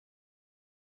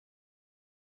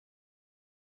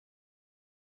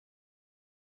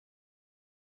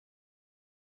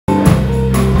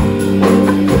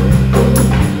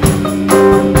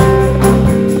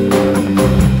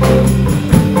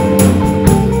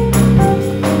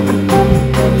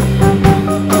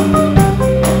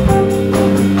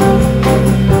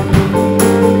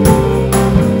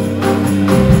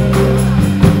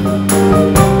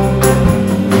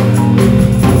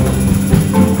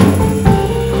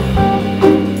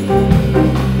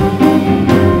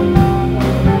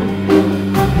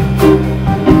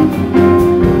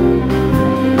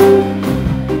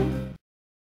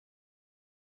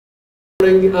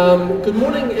Good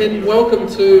morning and welcome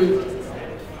to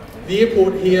the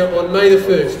airport here on May the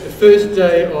 1st, the first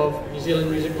day of New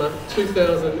Zealand Music Month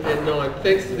 2009.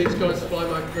 Thanks to these guys, Fly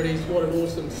My Pretties, what an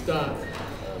awesome start.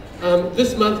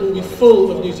 This month will be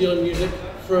full of New Zealand music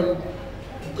from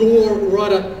Gore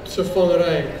right up to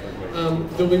Whangarei.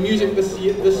 There'll be music this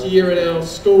year in our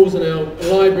schools, in our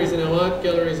libraries, in our art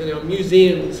galleries, in our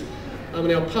museums,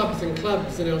 in our pubs and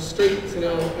clubs, in our streets, in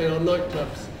our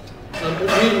nightclubs.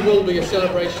 It really will be a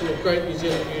celebration of great New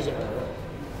Zealand music.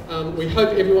 We hope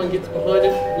everyone gets behind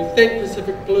it. We thank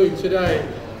Pacific Blue today,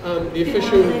 the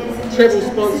official travel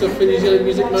sponsor for New Zealand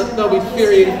Music Month. They'll be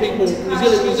ferrying people, New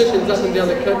Zealand musicians, up and down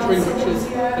the country, which is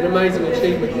an amazing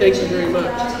achievement. Thank you very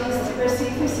much.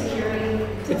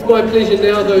 It's my pleasure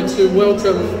now, though, to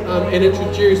welcome and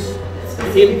introduce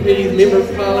the MP, the Member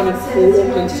of Parliament for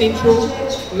Auckland Central,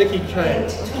 Nikki Kay.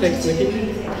 Thanks,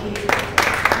 Nikki.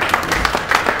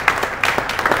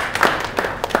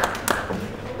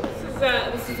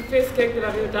 This is the first gig that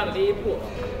I've ever done at the airport,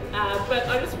 but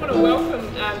I just want to welcome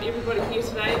everybody here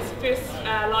today. It's the first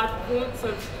live performance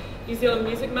of New Zealand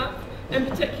Music Month. In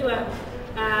particular,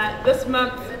 this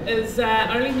month is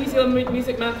only New Zealand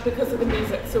Music Month because of the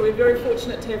music, so we're very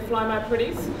fortunate to have Fly My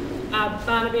Pretties,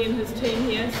 Barnaby and his team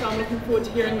here, so I'm looking forward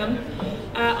to hearing them.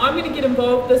 I'm going to get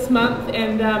involved this month,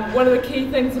 and one of the key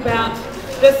things about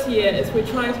this year is we're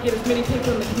trying to get as many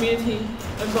people in the community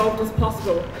involved as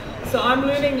possible. So I'm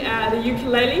learning the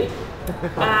ukulele,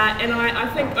 and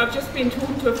I think I've just been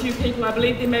talking to a few people. I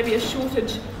believe there may be a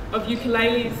shortage of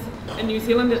ukuleles in New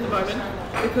Zealand at the moment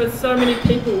because so many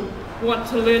people want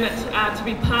to learn it to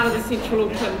be part of the Central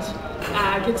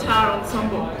Auckland guitar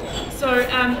ensemble. So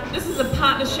this is a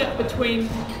partnership between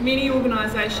many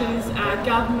organisations,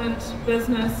 government,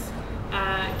 business,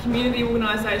 community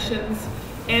organisations,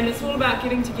 and it's all about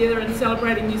getting together and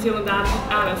celebrating New Zealand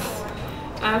artists.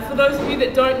 For those of you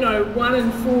that don't know, 1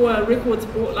 in 4 records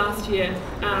bought last year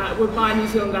were by New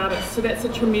Zealand artists, so that's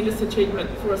a tremendous achievement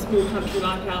for a small country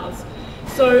like ours.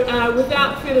 So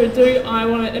without further ado, I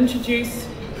want to introduce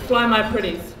Fly My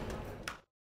Pretties.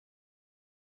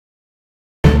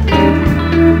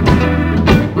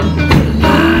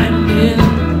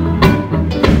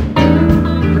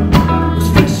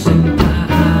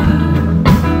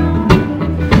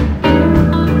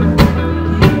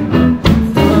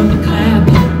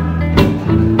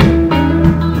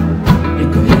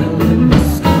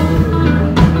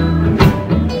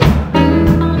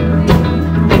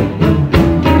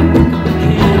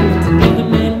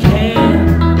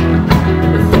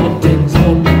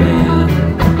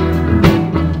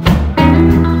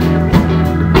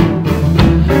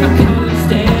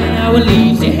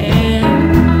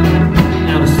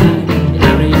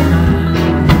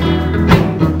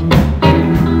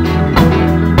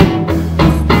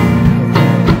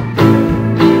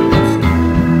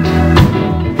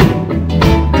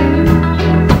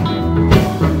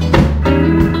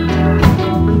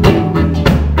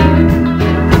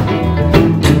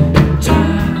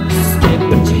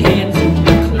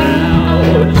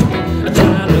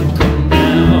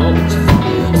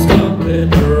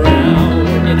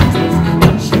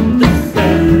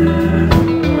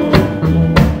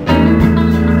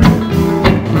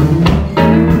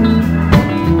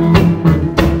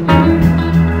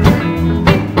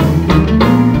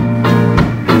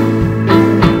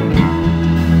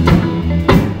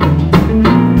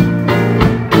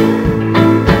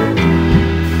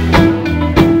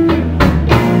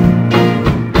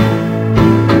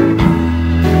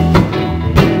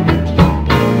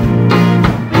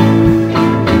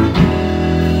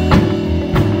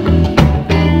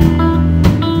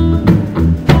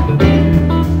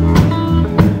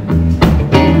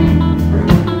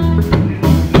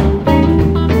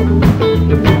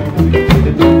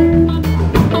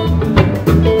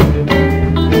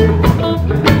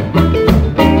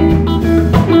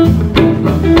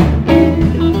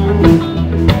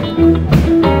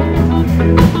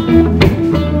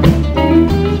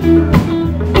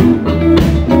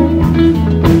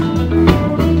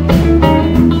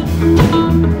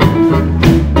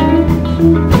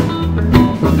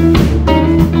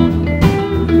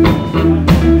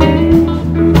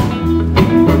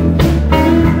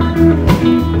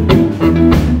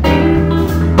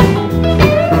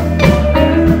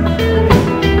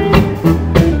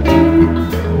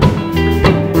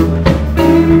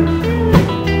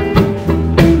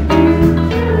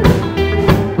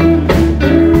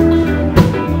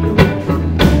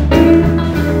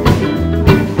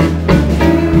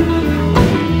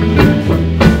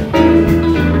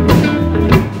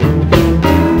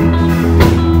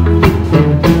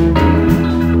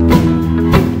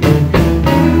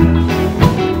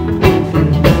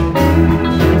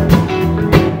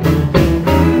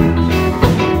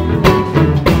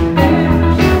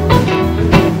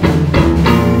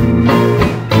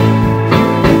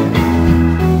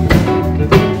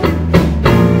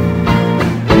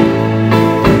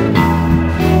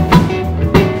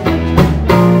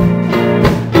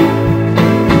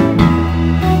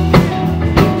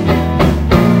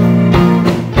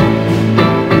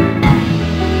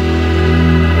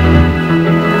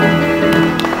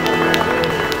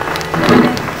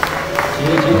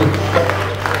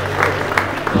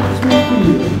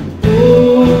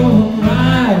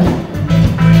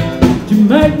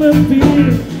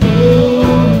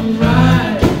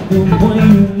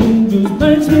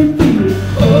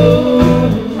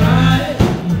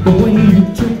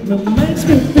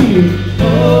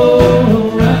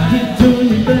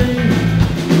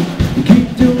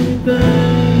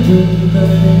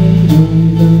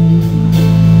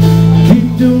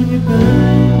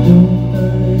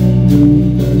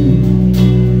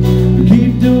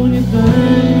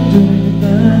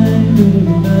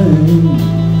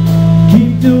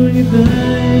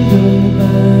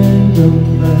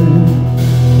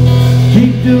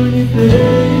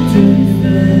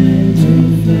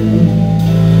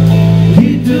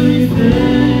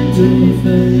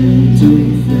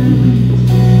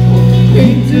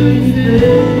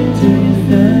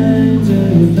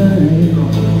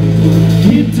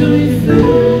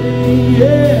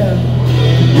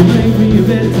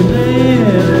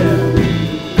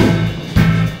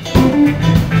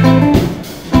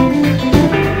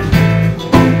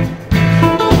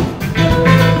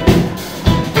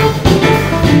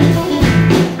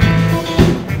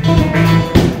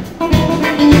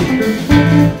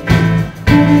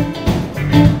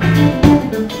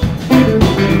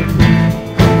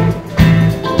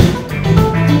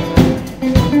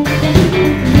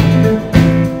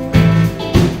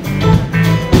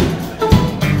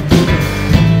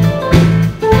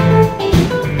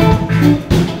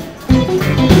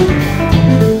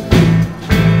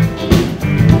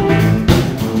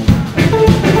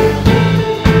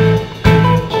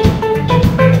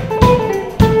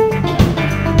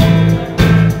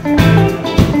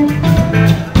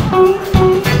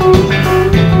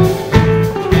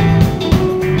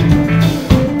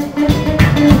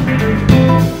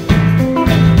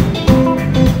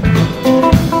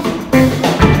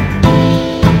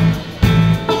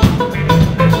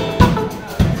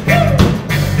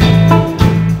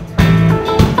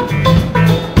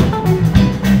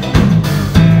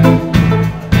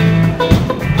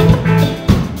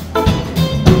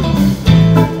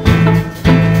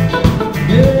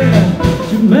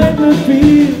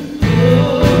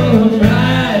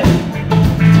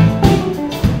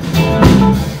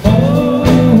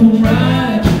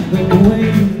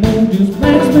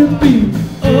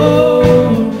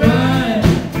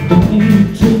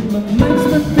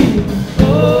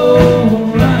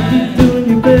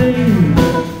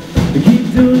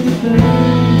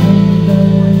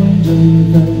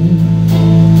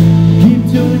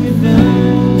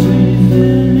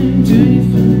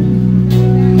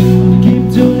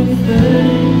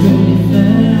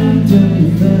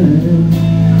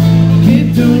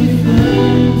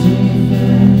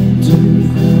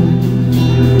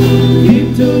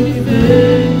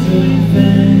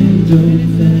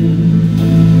 so